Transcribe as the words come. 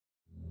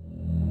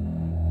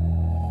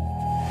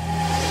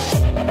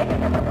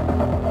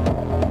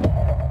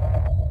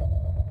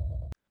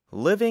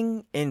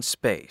Living in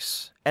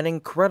space, an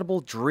incredible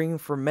dream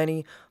for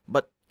many,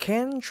 but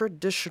can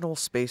traditional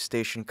space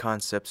station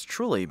concepts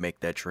truly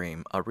make that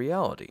dream a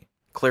reality?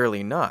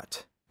 Clearly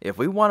not. If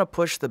we want to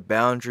push the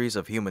boundaries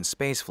of human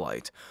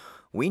spaceflight,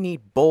 we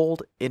need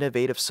bold,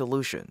 innovative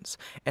solutions,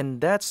 and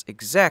that's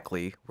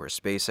exactly where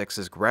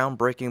SpaceX's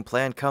groundbreaking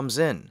plan comes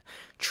in,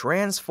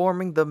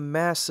 transforming the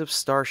massive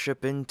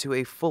Starship into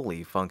a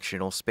fully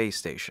functional space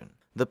station.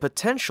 The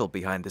potential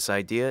behind this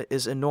idea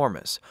is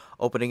enormous,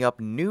 opening up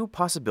new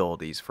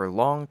possibilities for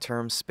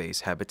long-term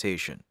space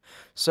habitation.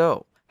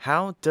 So,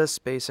 how does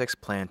SpaceX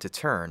plan to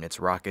turn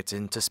its rockets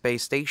into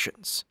space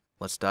stations?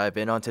 Let's dive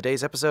in on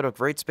today's episode of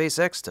Great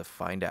SpaceX to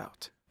find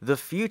out. The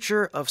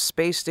future of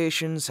space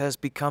stations has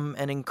become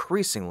an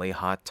increasingly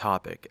hot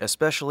topic,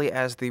 especially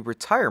as the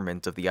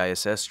retirement of the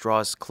ISS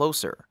draws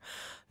closer.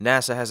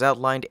 NASA has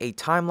outlined a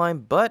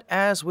timeline, but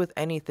as with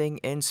anything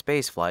in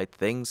spaceflight,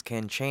 things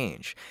can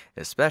change,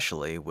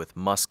 especially with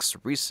Musk's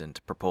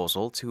recent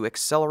proposal to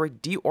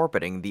accelerate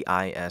deorbiting the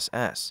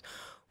ISS.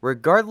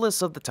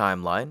 Regardless of the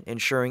timeline,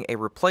 ensuring a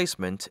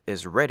replacement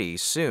is ready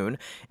soon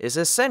is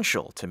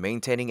essential to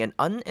maintaining an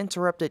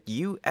uninterrupted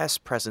U.S.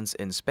 presence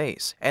in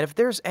space. And if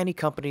there's any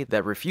company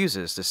that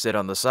refuses to sit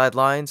on the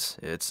sidelines,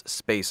 it's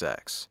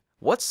SpaceX.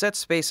 What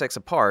sets SpaceX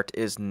apart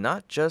is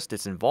not just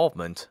its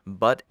involvement,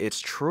 but its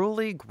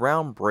truly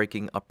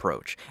groundbreaking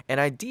approach, an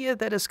idea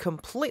that is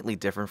completely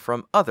different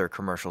from other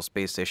commercial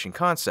space station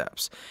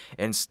concepts.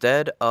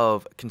 Instead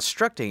of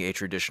constructing a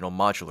traditional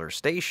modular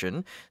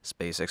station,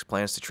 SpaceX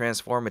plans to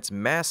transform its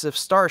massive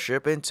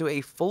Starship into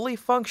a fully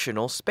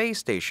functional space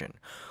station.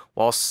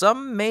 While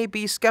some may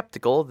be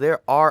skeptical, there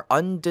are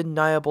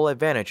undeniable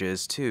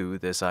advantages to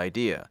this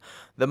idea.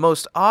 The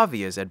most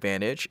obvious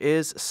advantage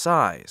is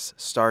size.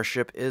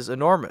 Starship is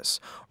enormous.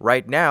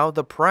 Right now,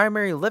 the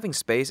primary living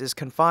space is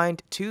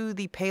confined to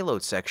the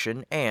payload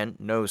section and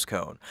nose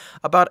cone,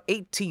 about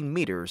 18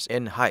 meters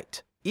in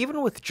height.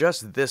 Even with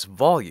just this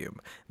volume,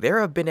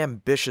 there have been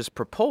ambitious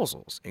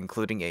proposals,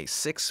 including a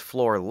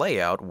 6-floor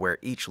layout where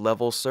each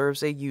level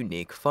serves a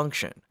unique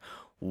function.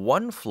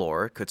 One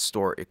floor could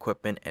store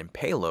equipment and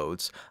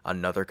payloads,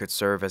 another could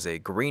serve as a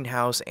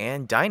greenhouse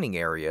and dining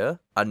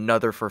area,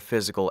 another for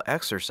physical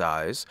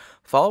exercise,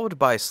 followed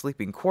by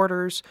sleeping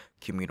quarters,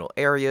 communal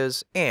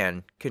areas,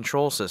 and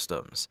control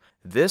systems.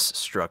 This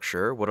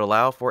structure would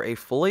allow for a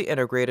fully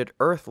integrated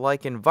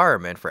Earth-like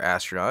environment for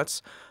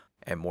astronauts,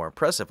 and more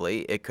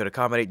impressively, it could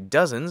accommodate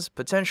dozens,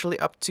 potentially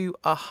up to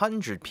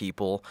 100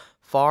 people,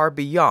 far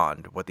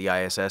beyond what the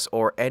ISS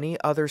or any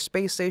other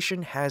space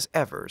station has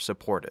ever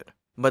supported.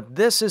 But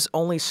this is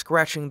only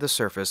scratching the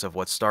surface of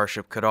what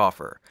Starship could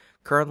offer.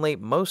 Currently,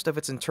 most of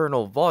its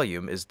internal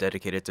volume is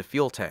dedicated to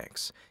fuel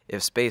tanks.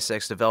 If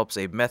SpaceX develops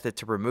a method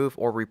to remove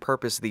or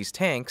repurpose these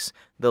tanks,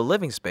 the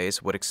living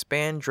space would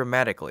expand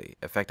dramatically,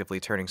 effectively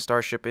turning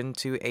Starship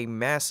into a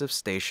massive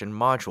station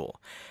module.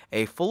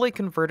 A fully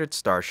converted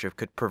Starship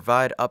could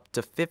provide up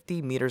to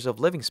 50 meters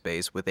of living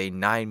space with a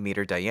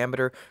 9-meter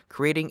diameter,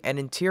 creating an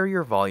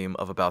interior volume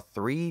of about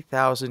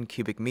 3,000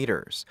 cubic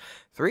meters,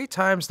 3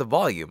 times the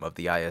volume of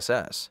the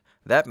ISS.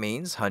 That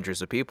means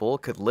hundreds of people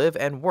could live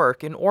and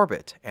work in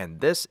orbit,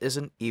 and this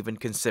isn't even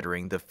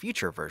considering the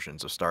future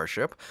versions of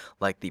Starship,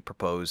 like the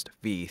proposed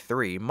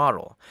V3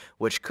 model,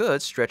 which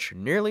could stretch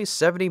nearly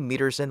 70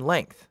 meters in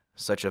length.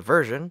 Such a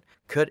version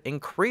could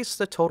increase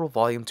the total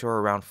volume to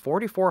around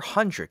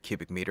 4,400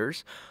 cubic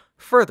meters,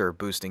 further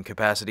boosting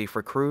capacity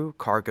for crew,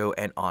 cargo,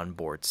 and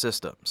onboard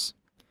systems.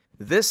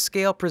 This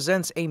scale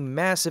presents a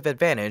massive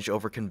advantage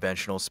over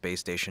conventional space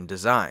station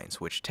designs,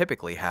 which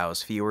typically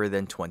house fewer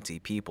than 20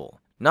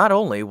 people. Not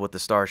only would the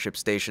Starship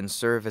station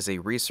serve as a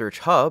research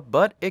hub,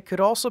 but it could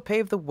also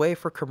pave the way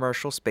for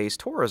commercial space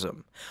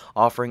tourism,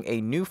 offering a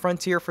new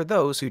frontier for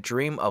those who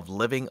dream of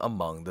living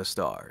among the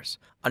stars.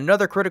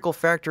 Another critical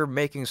factor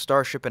making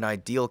Starship an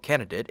ideal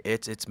candidate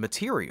is its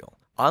material.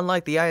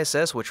 Unlike the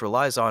ISS, which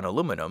relies on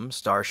aluminum,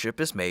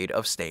 Starship is made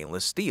of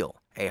stainless steel,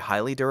 a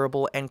highly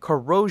durable and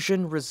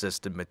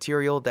corrosion-resistant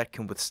material that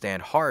can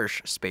withstand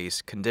harsh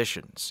space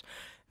conditions.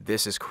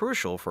 This is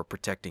crucial for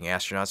protecting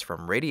astronauts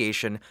from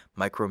radiation,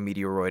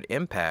 micrometeoroid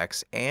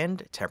impacts,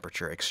 and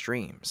temperature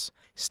extremes.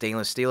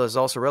 Stainless steel is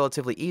also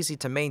relatively easy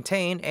to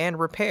maintain and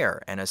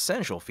repair, an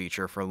essential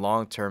feature for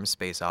long-term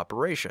space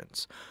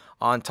operations.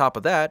 On top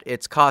of that,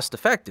 it's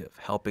cost-effective,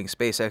 helping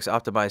SpaceX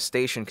optimize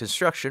station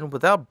construction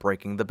without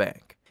breaking the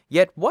bank.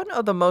 Yet one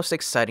of the most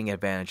exciting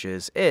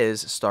advantages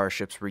is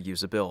Starship's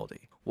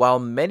reusability. While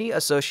many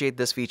associate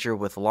this feature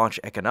with launch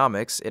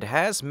economics, it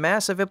has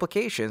massive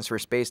implications for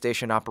space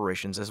station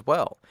operations as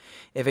well.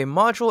 If a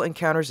module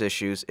encounters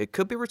issues, it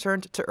could be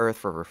returned to Earth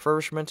for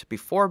refurbishment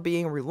before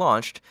being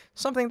relaunched,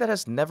 something that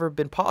has never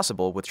been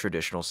possible with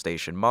traditional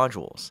station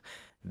modules.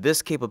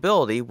 This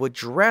capability would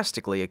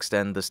drastically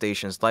extend the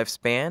station's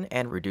lifespan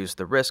and reduce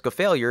the risk of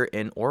failure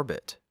in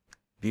orbit.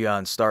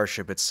 Beyond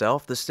Starship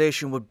itself, the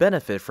station would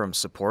benefit from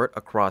support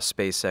across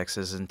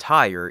SpaceX's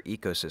entire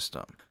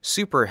ecosystem.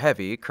 Super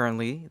Heavy,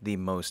 currently the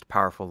most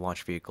powerful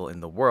launch vehicle in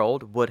the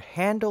world, would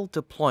handle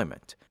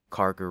deployment,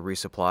 Cargo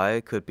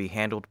resupply could be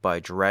handled by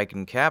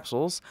Dragon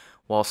capsules,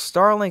 while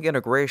Starlink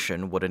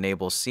integration would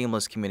enable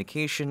seamless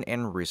communication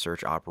and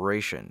research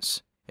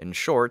operations. In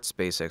short,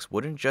 SpaceX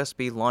wouldn't just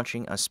be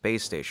launching a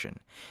space station,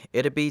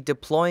 it'd be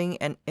deploying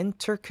an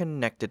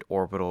interconnected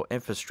orbital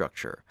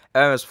infrastructure.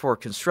 As for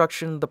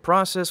construction, the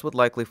process would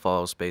likely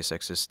follow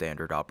SpaceX's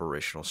standard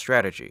operational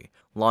strategy,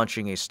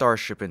 launching a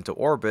Starship into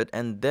orbit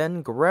and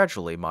then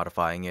gradually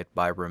modifying it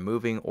by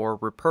removing or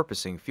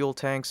repurposing fuel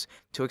tanks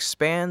to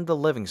expand the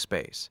living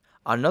space.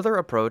 Another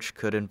approach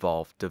could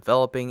involve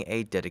developing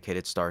a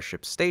dedicated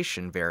Starship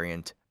station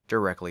variant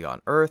directly on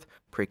Earth,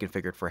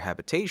 pre-configured for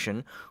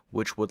habitation,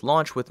 which would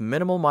launch with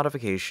minimal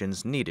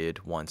modifications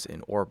needed once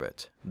in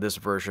orbit. This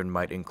version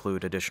might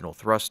include additional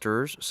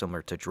thrusters,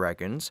 similar to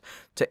Dragon's,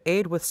 to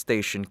aid with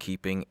station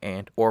keeping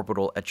and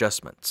orbital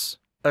adjustments.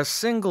 A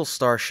single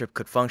Starship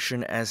could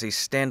function as a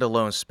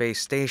standalone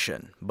space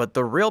station, but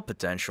the real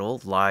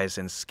potential lies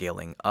in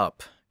scaling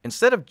up.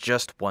 Instead of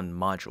just one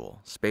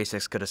module,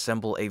 SpaceX could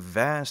assemble a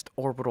vast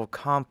orbital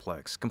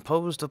complex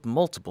composed of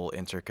multiple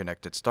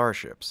interconnected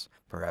starships,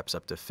 perhaps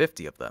up to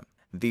 50 of them.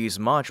 These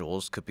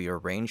modules could be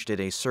arranged in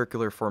a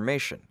circular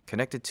formation,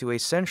 connected to a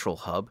central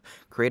hub,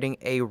 creating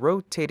a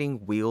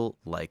rotating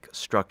wheel-like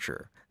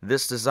structure.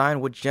 This design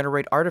would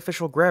generate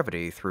artificial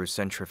gravity through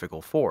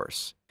centrifugal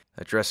force,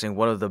 addressing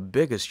one of the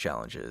biggest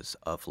challenges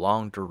of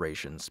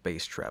long-duration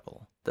space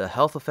travel: the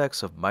health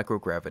effects of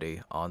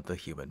microgravity on the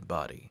human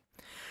body.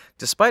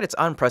 Despite its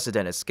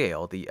unprecedented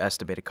scale, the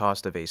estimated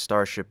cost of a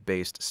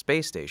Starship-based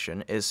space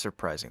station is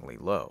surprisingly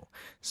low.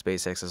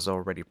 SpaceX has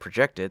already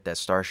projected that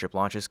Starship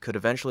launches could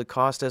eventually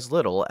cost as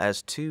little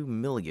as $2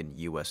 million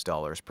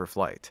per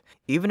flight.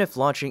 Even if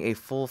launching a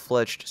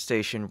full-fledged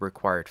station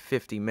required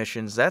 50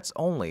 missions, that's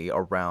only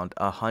around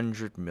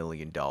 $100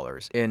 million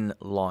in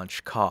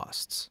launch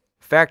costs.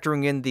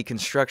 Factoring in the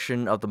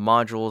construction of the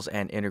modules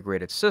and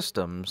integrated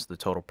systems, the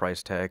total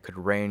price tag could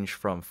range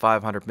from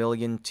 $500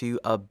 million to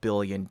 $1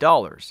 billion,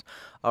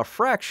 a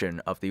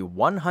fraction of the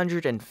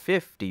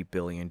 $150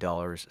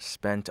 billion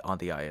spent on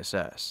the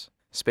ISS.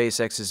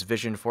 SpaceX's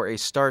vision for a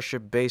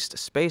Starship-based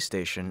space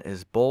station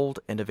is bold,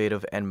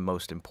 innovative, and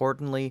most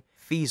importantly,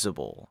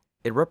 feasible.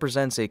 It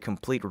represents a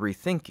complete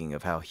rethinking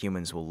of how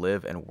humans will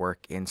live and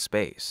work in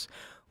space.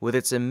 With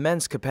its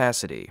immense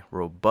capacity,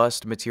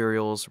 robust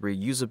materials,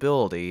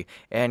 reusability,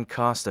 and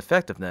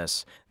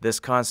cost-effectiveness, this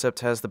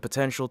concept has the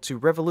potential to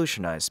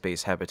revolutionize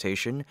space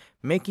habitation,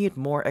 making it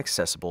more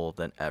accessible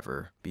than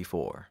ever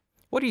before.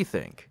 What do you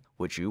think?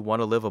 Would you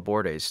want to live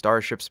aboard a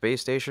Starship space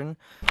station?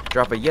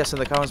 Drop a yes in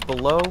the comments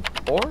below,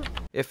 or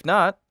if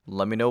not,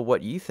 let me know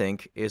what you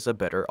think is a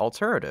better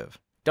alternative.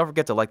 Don't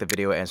forget to like the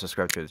video and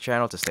subscribe to the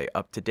channel to stay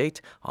up to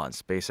date on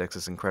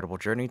SpaceX's incredible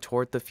journey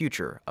toward the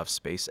future of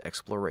space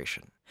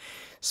exploration.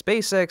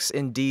 SpaceX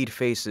indeed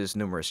faces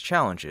numerous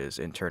challenges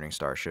in turning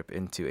Starship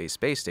into a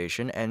space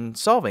station, and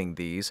solving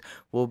these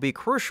will be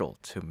crucial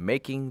to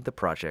making the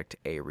project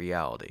a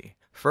reality.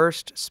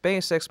 First,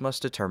 SpaceX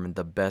must determine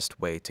the best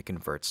way to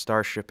convert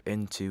Starship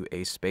into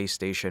a space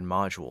station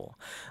module.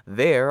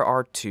 There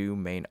are two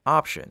main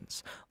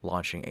options: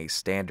 launching a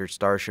standard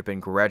Starship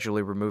and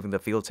gradually removing the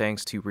fuel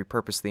tanks to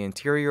repurpose the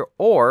interior,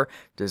 or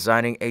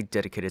designing a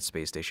dedicated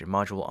space station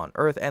module on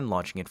Earth and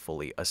launching it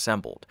fully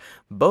assembled.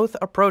 Both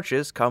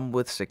approaches come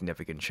with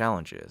significant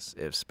challenges.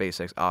 If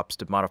SpaceX opts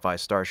to modify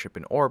Starship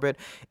in orbit,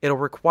 it'll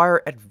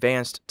require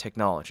advanced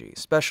technology,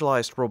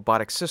 specialized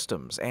robotic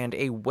systems, and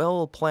a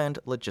well-planned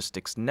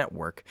logistics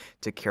network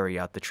to carry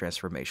out the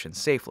transformation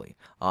safely.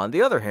 On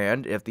the other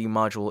hand, if the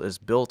module is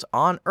built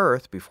on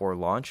Earth before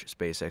launch,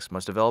 SpaceX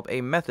must develop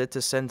a method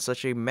to send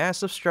such a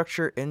massive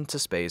structure into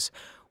space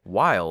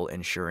while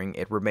ensuring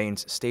it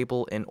remains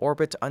stable in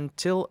orbit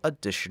until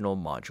additional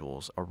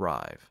modules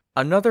arrive.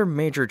 Another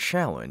major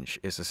challenge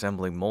is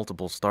assembling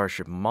multiple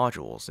Starship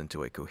modules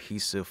into a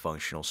cohesive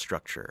functional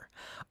structure.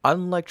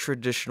 Unlike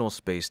traditional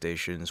space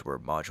stations where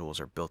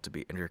modules are built to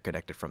be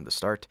interconnected from the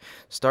start,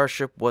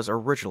 Starship was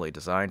originally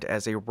designed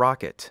as a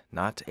rocket,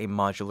 not a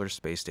modular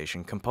space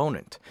station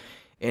component.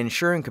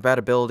 Ensuring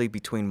compatibility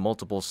between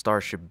multiple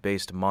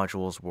Starship-based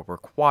modules will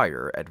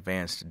require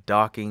advanced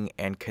docking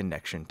and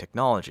connection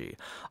technology,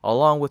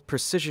 along with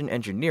precision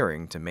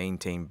engineering to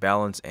maintain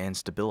balance and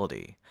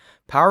stability.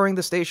 Powering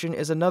the station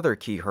is another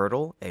key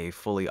hurdle. A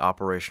fully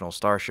operational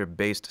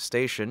Starship-based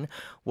station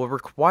will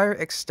require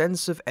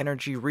extensive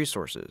energy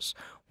resources.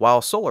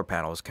 While solar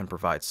panels can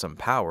provide some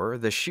power,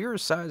 the sheer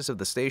size of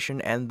the station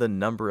and the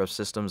number of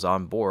systems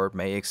on board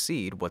may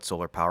exceed what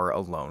solar power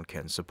alone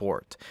can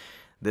support.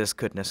 This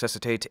could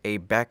necessitate a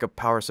backup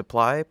power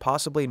supply,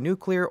 possibly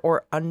nuclear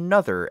or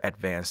another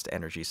advanced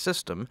energy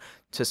system,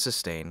 to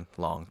sustain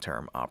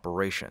long-term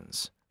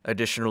operations.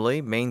 Additionally,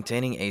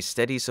 maintaining a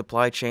steady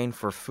supply chain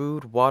for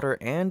food, water,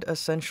 and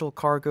essential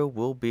cargo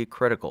will be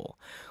critical.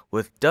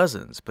 With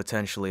dozens,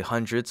 potentially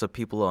hundreds of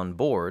people on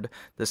board,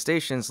 the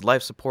station's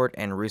life support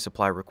and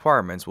resupply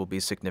requirements will be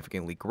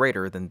significantly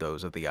greater than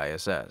those of the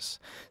ISS.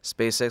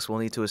 SpaceX will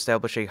need to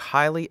establish a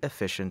highly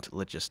efficient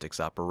logistics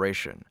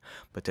operation,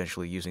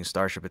 potentially using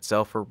Starship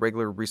itself for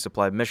regular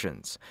resupply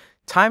missions.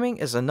 Timing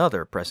is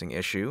another pressing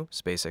issue.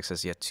 SpaceX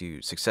has yet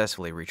to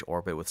successfully reach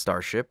orbit with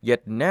Starship,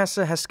 yet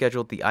NASA has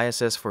scheduled the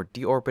ISS for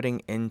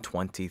deorbiting in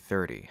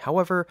 2030.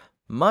 However,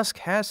 Musk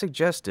has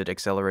suggested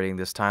accelerating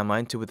this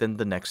timeline to within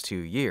the next 2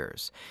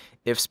 years.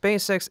 If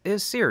SpaceX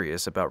is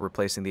serious about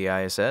replacing the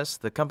ISS,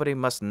 the company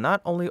must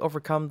not only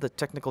overcome the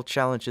technical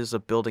challenges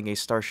of building a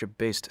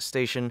Starship-based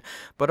station,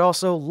 but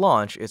also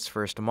launch its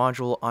first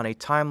module on a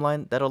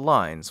timeline that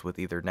aligns with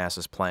either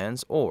NASA's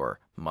plans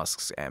or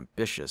Musk's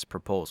ambitious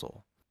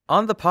proposal.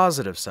 On the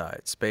positive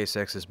side,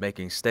 SpaceX is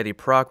making steady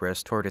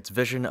progress toward its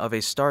vision of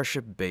a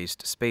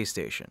Starship-based space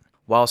station.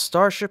 While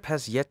Starship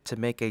has yet to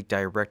make a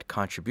direct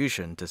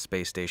contribution to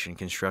space station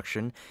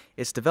construction,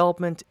 its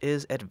development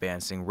is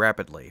advancing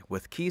rapidly,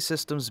 with key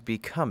systems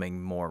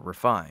becoming more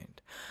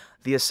refined.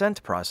 The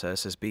ascent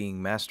process is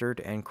being mastered,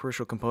 and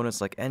crucial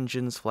components like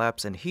engines,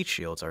 flaps, and heat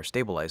shields are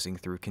stabilizing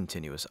through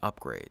continuous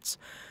upgrades.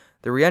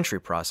 The re-entry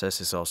process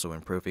is also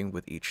improving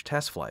with each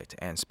test flight,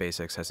 and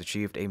SpaceX has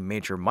achieved a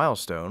major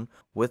milestone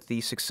with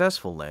the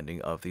successful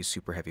landing of the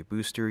Super Heavy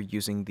booster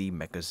using the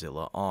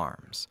Mechazilla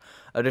arms.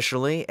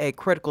 Additionally, a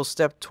critical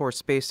step towards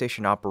space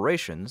station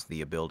operations,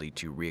 the ability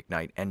to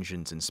reignite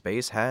engines in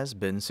space, has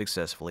been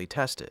successfully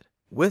tested.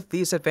 With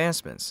these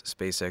advancements,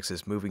 SpaceX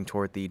is moving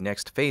toward the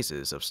next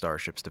phases of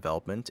Starship's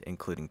development,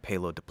 including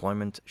payload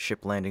deployment,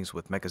 ship landings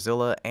with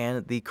Mechazilla,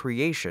 and the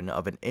creation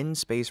of an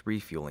in-space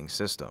refueling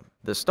system.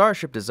 The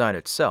Starship design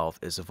itself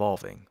is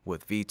evolving,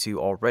 with V2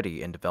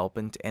 already in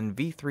development and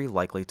V3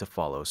 likely to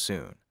follow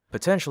soon,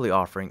 potentially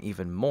offering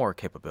even more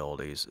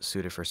capabilities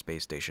suited for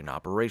space station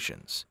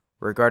operations.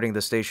 Regarding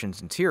the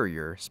station's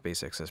interior,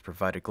 SpaceX has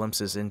provided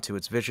glimpses into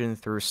its vision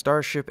through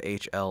Starship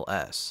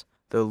HLS,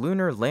 the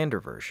lunar lander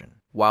version.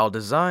 While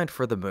designed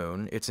for the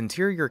moon, its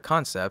interior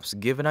concepts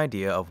give an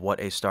idea of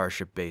what a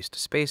Starship-based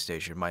space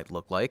station might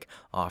look like,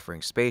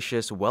 offering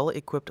spacious,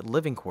 well-equipped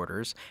living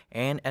quarters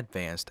and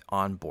advanced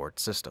onboard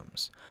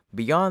systems.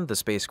 Beyond the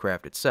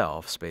spacecraft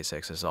itself,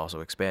 SpaceX is also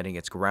expanding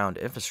its ground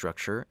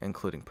infrastructure,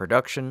 including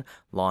production,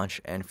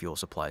 launch, and fuel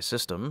supply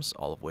systems,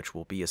 all of which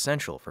will be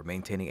essential for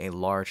maintaining a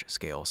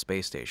large-scale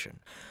space station.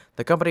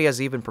 The company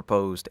has even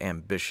proposed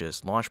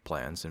ambitious launch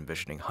plans,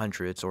 envisioning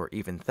hundreds or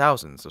even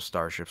thousands of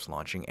Starships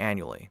launching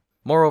annually.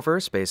 Moreover,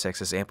 SpaceX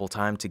has ample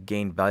time to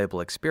gain valuable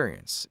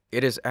experience.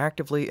 It is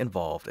actively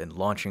involved in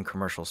launching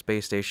commercial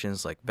space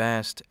stations like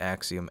VAST,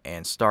 Axiom,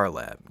 and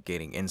Starlab,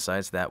 gaining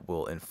insights that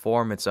will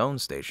inform its own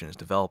station's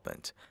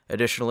development.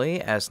 Additionally,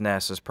 as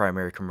NASA's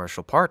primary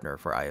commercial partner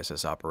for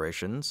ISS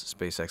operations,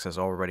 SpaceX has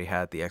already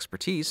had the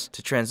expertise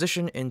to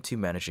transition into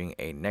managing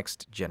a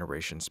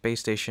next-generation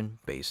space station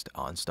based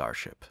on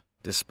Starship.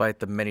 Despite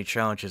the many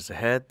challenges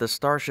ahead, the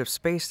Starship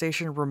space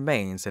station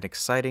remains an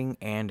exciting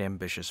and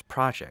ambitious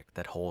project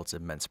that holds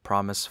immense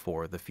promise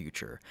for the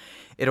future.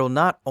 It'll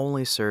not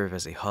only serve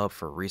as a hub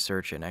for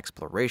research and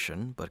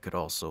exploration, but could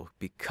also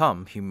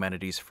become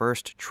humanity's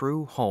first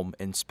true home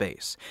in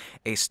space,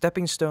 a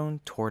stepping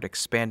stone toward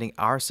expanding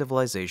our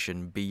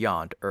civilization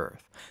beyond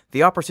Earth.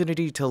 The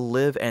opportunity to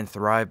live and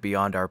thrive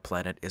beyond our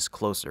planet is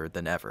closer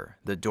than ever.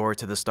 The door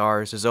to the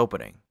stars is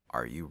opening.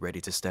 Are you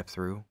ready to step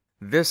through?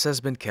 This has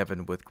been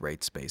Kevin with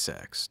Great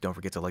SpaceX. Don't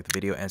forget to like the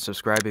video and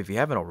subscribe if you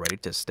haven't already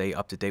to stay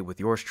up to date with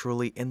yours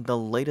truly in the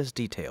latest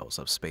details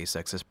of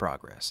SpaceX's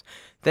progress.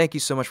 Thank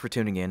you so much for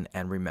tuning in,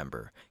 and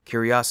remember,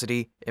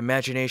 curiosity,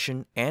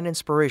 imagination, and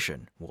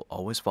inspiration will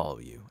always follow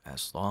you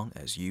as long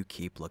as you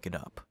keep looking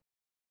up.